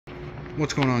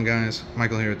What's going on, guys?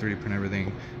 Michael here at 3D Print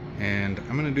Everything, and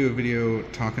I'm going to do a video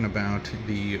talking about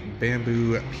the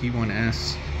Bambu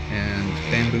P1S and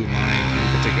Bambu line in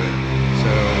particular. So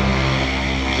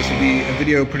this will be a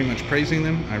video pretty much praising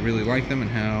them. I really like them and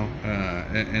how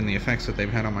and the effects that they've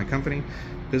had on my company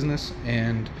business.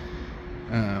 And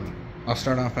I'll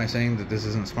start off by saying that this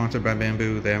isn't sponsored by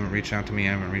Bambu. They haven't reached out to me,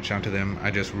 I haven't reached out to them. I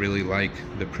just really like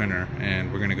the printer,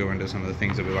 and we're going to go into some of the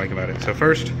things that we like about it. So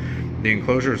first, the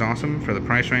enclosure is awesome. For the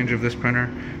price range of this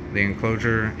printer, the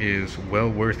enclosure is well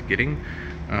worth getting.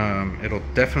 It'll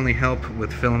definitely help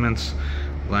with filaments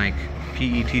like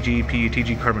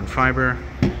PETG carbon fiber.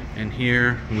 And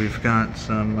here we've got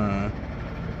some,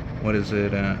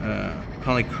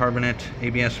 polycarbonate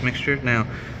ABS mixture. Now,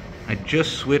 I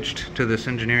just switched to this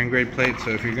engineering grade plate, so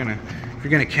if you're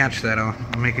gonna catch that, I'll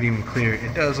make it even clearer.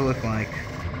 It does look like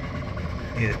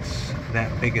it's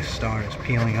that biggest star is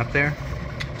peeling up there.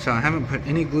 So I haven't put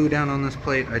any glue down on this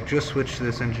plate. I just switched to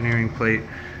this engineering plate,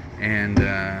 and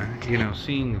you know,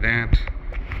 seeing that,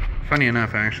 funny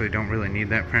enough, I actually don't really need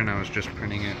that print. I was just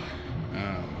printing it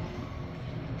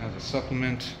as a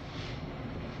supplement.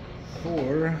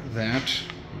 For that,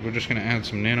 we're just gonna add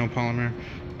some nanopolymer,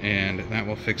 and that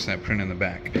will fix that print in the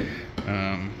back.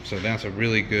 So that's a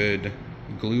really good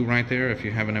glue right there. If you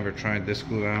haven't ever tried this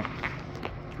glue out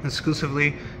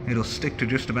exclusively, it'll stick to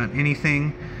just about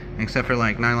anything except for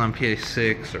like nylon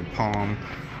PA6 or palm,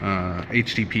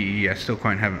 HDPE. I still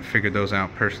quite haven't figured those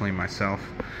out personally myself,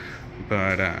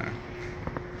 but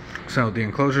so the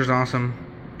enclosure is awesome.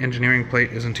 Engineering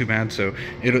plate isn't too bad. So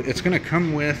it's going to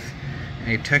come with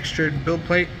a textured build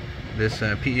plate, this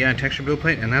PEI texture build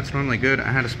plate, and that's normally good.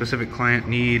 I had a specific client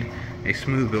need a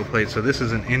smooth build plate, so this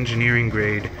is an engineering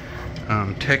grade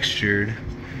textured,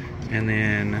 and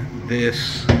then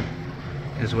this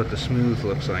is what the smooth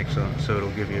looks like. So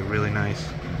it'll give you a really nice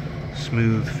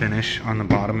smooth finish on the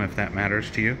bottom, if that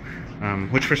matters to you,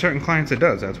 which for certain clients it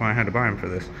does. That's why I had to buy them for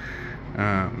this.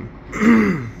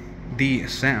 The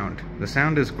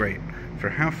sound is great for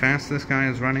how fast this guy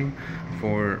is running,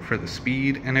 for the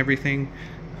speed and everything.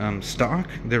 Stock,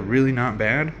 they're really not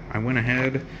bad. I went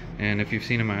ahead, and if you've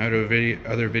seen in my other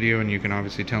video, and you can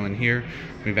obviously tell in here,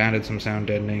 we've added some sound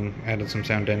deadening,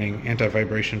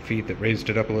 anti-vibration feet that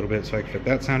raised it up a little bit so I could fit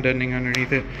that sound deadening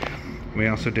underneath it. We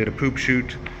also did a poop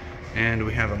chute, and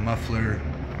we have a muffler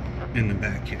in the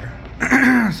back here.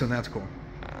 So that's cool.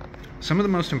 Some of the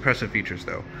most impressive features,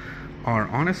 though, are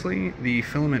honestly the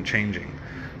filament changing.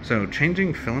 So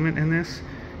changing filament in this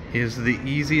is the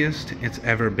easiest it's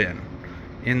ever been.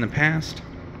 In the past,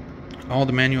 all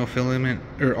the manual filament,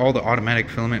 or all the automatic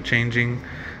filament changing,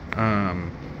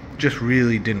 just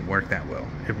really didn't work that well.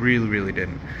 It really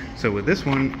didn't. So with this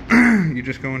one, you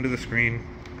just go into the screen,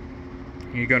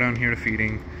 you go down here to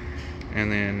feeding,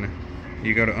 and then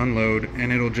you go to unload,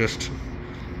 and it'll just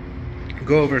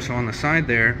go over. So on the side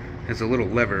there is a little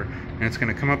lever, and it's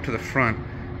going to come up to the front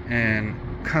and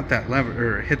cut that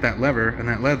lever, or hit that lever, and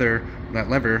that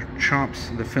lever chops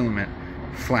the filament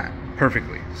flat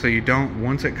perfectly. So you don't,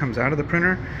 once it comes out of the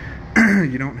printer,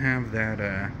 you don't have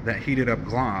that heated up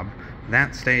glob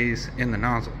that stays in the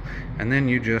nozzle, and then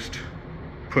you just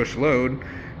push load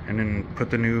and then put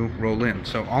the new roll in.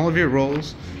 So all of your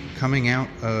rolls coming out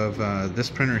of this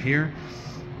printer here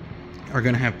are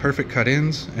going to have perfect cut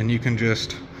ins, and you can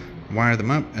just wire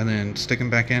them up and then stick them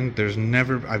back in.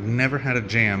 I've never had a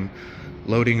jam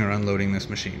loading or unloading this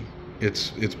machine.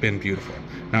 It's been beautiful.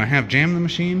 Now I have jammed the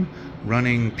machine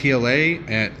running PLA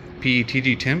at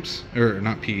PETG temps, or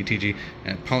not PETG,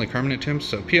 at polycarbonate temps.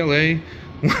 So PLA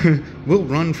will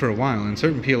run for a while, and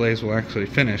certain PLAs will actually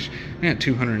finish at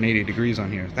 280 degrees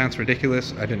on here. That's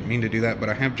ridiculous. I didn't mean to do that, but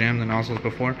I have jammed the nozzles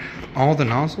before. All the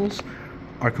nozzles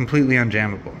are completely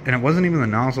unjammable, and it wasn't even the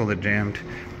nozzle that jammed.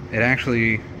 It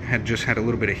actually had just had a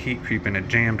little bit of heat creep, and it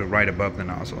jammed right above the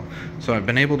nozzle. So I've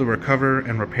been able to recover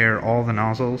and repair all the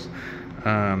nozzles,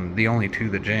 the only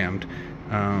two that jammed,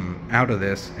 out of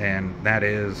this, and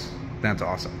that's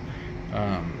awesome.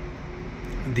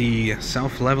 The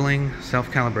self-leveling,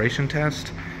 self-calibration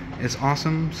test is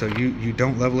awesome. So you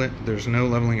don't level it. There's no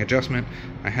leveling adjustment.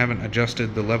 I haven't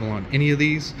adjusted the level on any of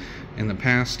these in the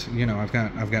past. You know, I've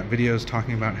got videos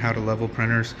talking about how to level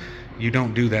printers. You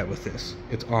don't do that with this.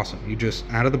 It's awesome. You just,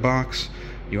 out of the box,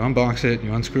 you unbox it,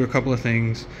 you unscrew a couple of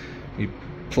things, you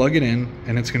plug it in,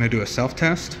 and it's going to do a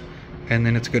self-test, and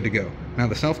then it's good to go. Now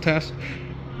the self-test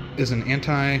is an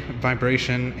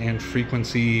anti-vibration and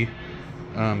frequency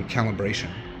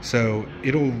calibration. So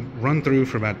it'll run through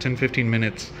for about 10-15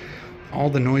 minutes all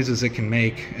the noises it can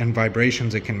make and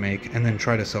vibrations it can make, and then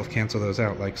try to self-cancel those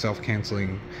out, like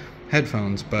self-canceling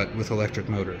headphones but with electric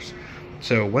motors.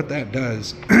 So what that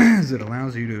does is it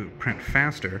allows you to print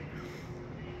faster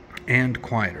and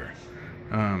quieter.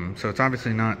 So it's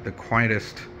obviously not the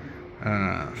quietest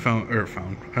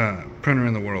printer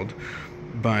in the world,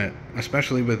 but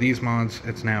especially with these mods,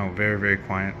 it's now very, very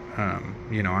quiet.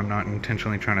 You know, I'm not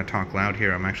intentionally trying to talk loud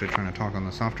here. I'm actually trying to talk on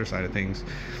the softer side of things,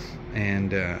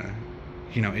 and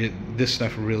you know, this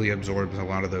stuff really absorbs a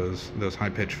lot of those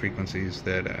high-pitched frequencies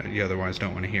that you otherwise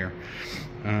don't want to hear.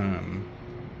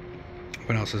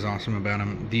 What else is awesome about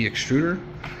them? The extruder,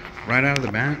 right out of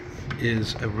the bat,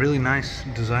 is a really nice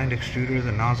designed extruder.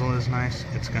 The nozzle is nice.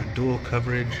 It's got dual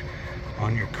coverage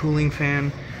on your cooling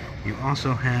fan. You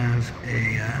also have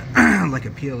a like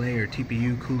a PLA or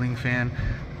TPU cooling fan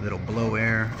that'll blow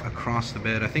air across the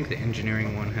bed. I think the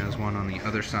engineering one has one on the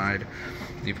other side.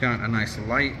 You've got a nice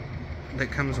light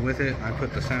that comes with it. I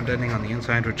put the sound deadening on the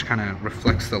inside, which kind of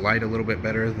reflects the light a little bit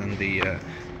better than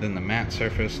the matte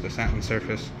surface, the satin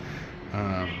surface.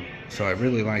 So I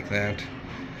really like that.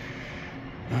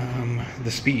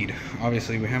 The speed,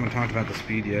 obviously we haven't talked about the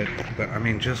speed yet, but I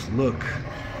mean, just look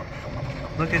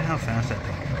at how fast that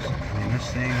thing goes. I mean,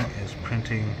 this thing is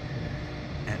printing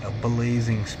at a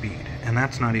blazing speed, and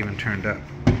that's not even turned up.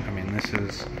 I mean, this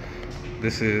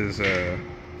is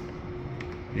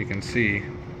you can see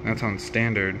that's on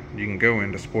standard. You can go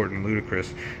into sport and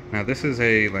ludicrous. Now this is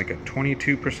like a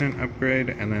 22% upgrade,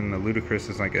 and then the ludicrous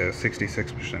is like a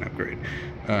 66%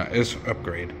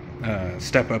 upgrade.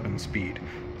 Step up in speed.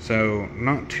 So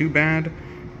not too bad.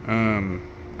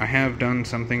 I have done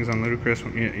some things on ludicrous.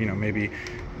 You know, maybe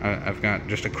I've got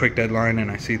just a quick deadline, and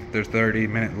I see that there's 30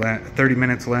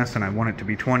 minutes less, and I want it to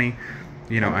be 20.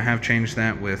 You know, I have changed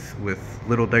that with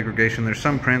little degradation. There's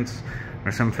some prints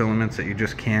or some filaments that you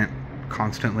just can't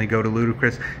constantly go to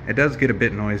ludicrous. It does get a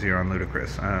bit noisier on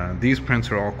ludicrous. These prints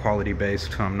are all quality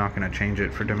based, so I'm not going to change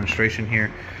it for demonstration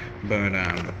here, but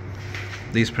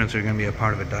these prints are going to be a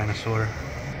part of a dinosaur.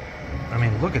 I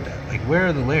mean, look at that. Like, where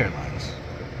are the layer lines?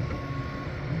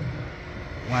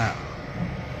 Wow.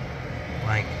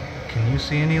 Like, can you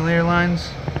see any layer lines?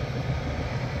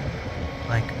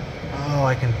 Like, oh,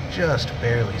 I can just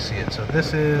barely see it. So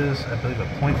this is, I believe, a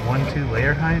 0.12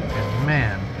 layer height, and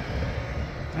man,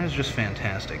 that is just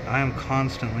fantastic. I am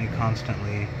constantly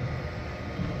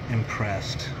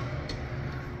impressed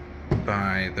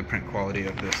by the print quality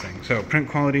of this thing. So print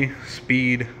quality,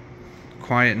 speed,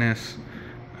 quietness,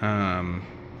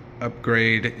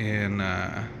 upgrade in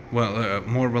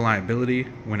more reliability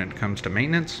when it comes to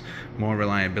maintenance, more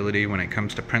reliability when it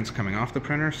comes to prints coming off the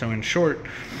printer. So in short,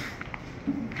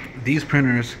 these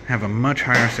printers have a much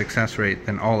higher success rate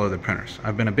than all other printers.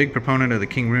 I've been a big proponent of the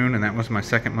King Rune, and that was my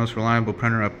second most reliable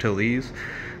printer up till these.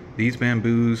 These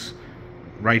Bambus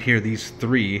right here, these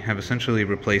three, have essentially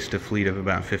replaced a fleet of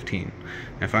about 15.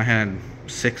 If I had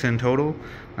 6 in total,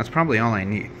 that's probably all I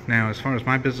need. Now, as far as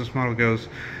my business model goes,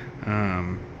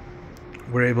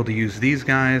 we're able to use these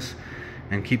guys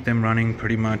and keep them running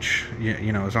pretty much,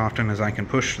 you know, as often as I can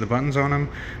push the buttons on them,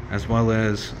 as well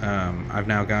as I've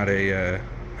now got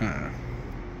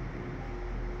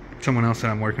someone else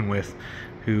that I'm working with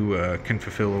who can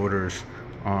fulfill orders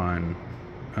on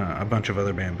a bunch of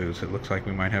other Bambus. It looks like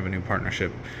we might have a new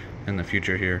partnership in the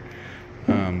future here.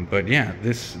 But yeah,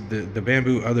 the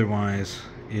Bambu otherwise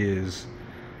is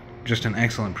just an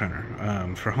excellent printer.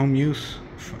 For home use,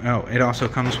 it also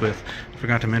comes with,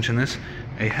 forgot to mention this,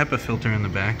 a HEPA filter in the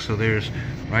back. So there's,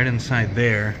 right inside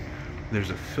there's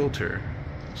a filter.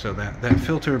 So that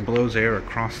filter blows air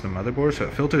across the motherboard. So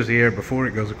it filters the air before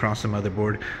it goes across the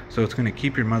motherboard. So it's going to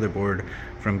keep your motherboard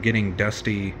from getting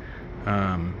dusty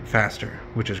faster,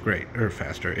 which is great. Or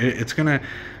faster. It's going to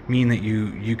mean that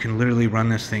you can literally run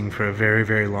this thing for a very,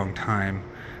 very long time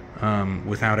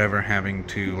without ever having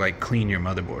to like clean your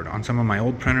motherboard. On some of my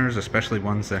old printers, especially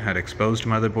ones that had exposed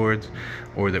motherboards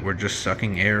or that were just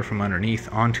sucking air from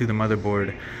underneath onto the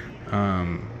motherboard,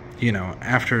 you know,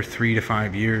 after 3 to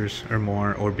 5 years or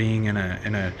more, or being in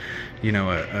a you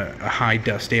know, a high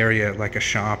dust area like a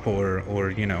shop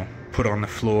or you know, put on the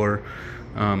floor,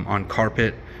 on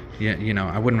carpet, you know,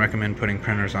 I wouldn't recommend putting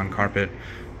printers on carpet,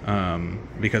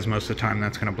 because most of the time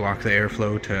that's going to block the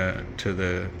airflow to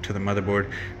the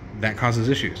motherboard. That causes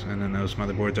issues, and then those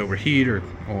motherboards overheat or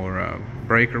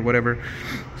break or whatever.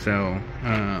 So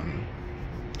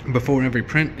before every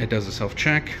print, it does a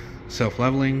self-check,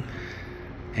 self-leveling,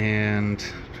 and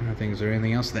I think, is there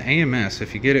anything else? The AMS,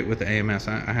 if you get it with the AMS,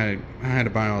 I had to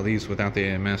buy all these without the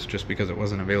AMS just because it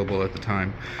wasn't available at the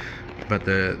time. But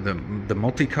the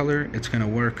multicolor, it's going to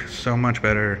work so much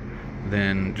better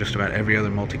than just about every other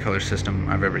multicolor system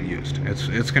I've ever used.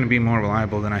 It's going to be more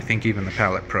reliable than I think even the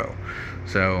Palette Pro.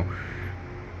 So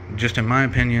just in my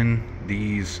opinion,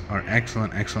 these are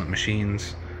excellent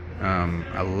machines.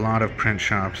 A lot of print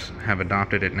shops have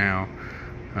adopted it now,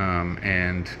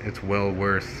 and it's well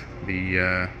worth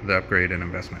the upgrade and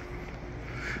investment.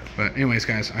 But anyways,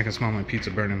 guys, I can smell my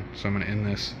pizza burning, so I'm going to end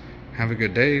this. Have a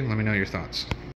good day. Let me know your thoughts.